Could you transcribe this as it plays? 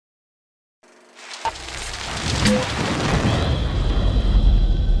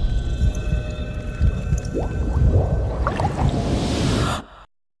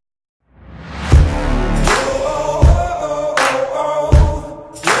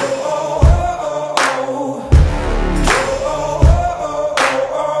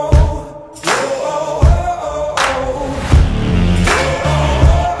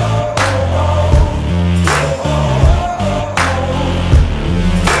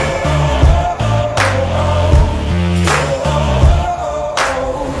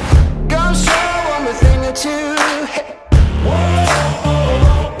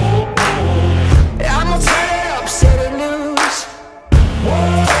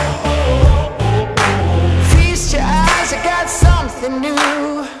something new.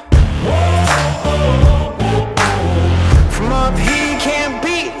 From up here can't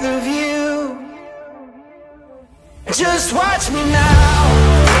beat the view. Just watch me now.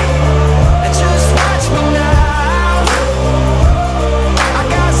 Just watch me now. I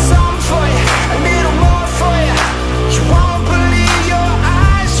got something for you, a little more for you. You won't believe your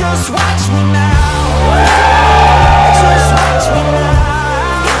eyes. Just watch me now. Just watch me now.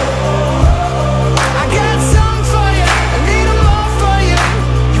 I got something for you, a little more for you.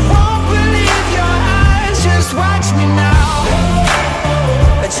 You won't believe your eyes. Just watch me now.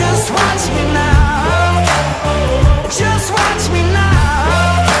 Just watch me now. Just watch me now.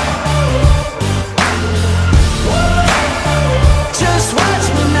 Just watch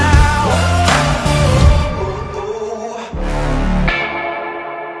me now.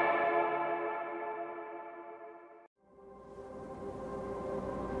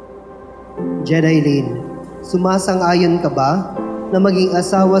 Jedailyn, sumasang-ayon ka ba na maging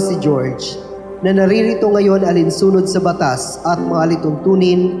asawa si Jeorge na naririto ngayon alinsunod sa batas at mga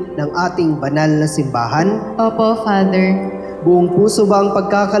lituntunin ng ating banal na simbahan? Opo, Father. Buong puso ba ang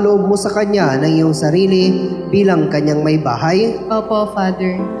pagkakaloob mo sa kanya ng iyong sarili bilang kanyang may bahay? Opo,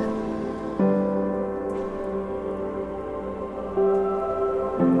 Father.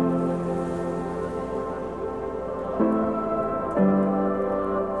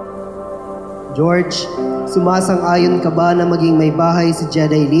 Jeorge, sumasang-ayon ka ba na maging may bahay si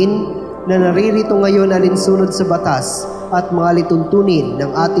Jedailyn na naririto ngayon alinsunod sa batas at mga lituntunin ng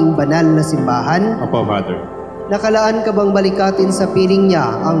ating banal na simbahan? Opo, Father. Nakalaan ka bang balikatin sa piling niya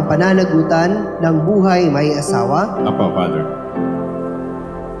ang pananagutan ng buhay may asawa? Opo, Father.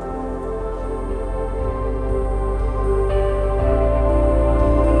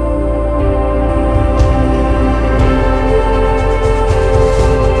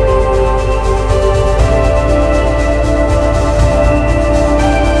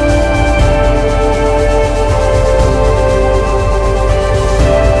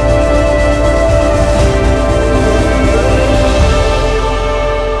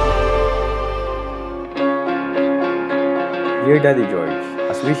 Dear Daddy George,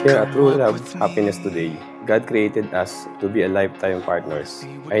 as we share a true love happiness today, God created us to be a lifetime partners.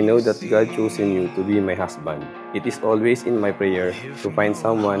 I know that God chosen you to be my husband. It is always in my prayer to find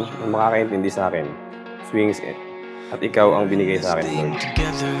someone na makakaintindi sa akin, swings at ikaw ang binigay sa akin, Lord.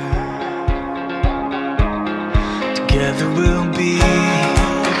 Together we'll be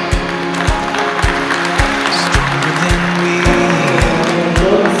stronger than we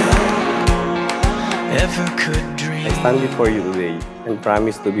ever could dream. I stand before you today and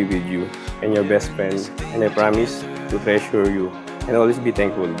promise to be with you and your best friend, and I promise to treasure you and always be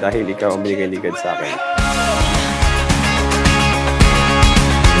thankful dahil ikaw ang binigay ni God sa akin.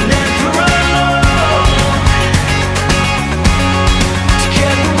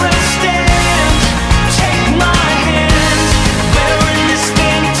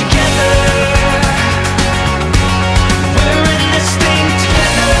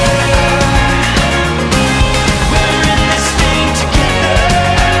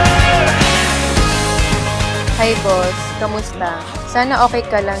 Hi boss, kamusta? Sana okay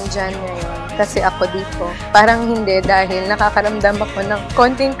ka lang dyan ngayon kasi ako dito. Parang hindi dahil nakakaramdam ako ng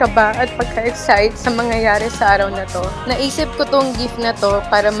konting kaba at pagka-excite sa mangyayari sa araw na to. Naisip ko tong gift na to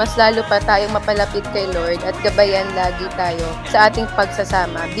para mas lalo pa tayong mapalapit kay Lord at gabayan lagi tayo sa ating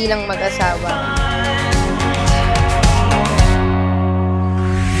pagsasama bilang mag-asawa.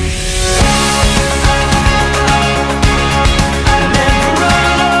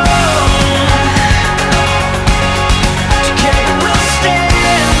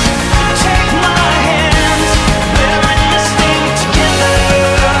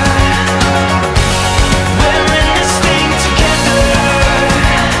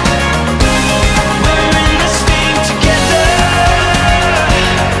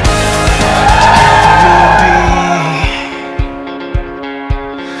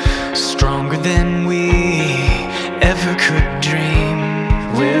 Than we ever could dream.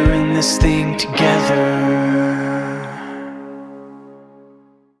 We're in this thing together.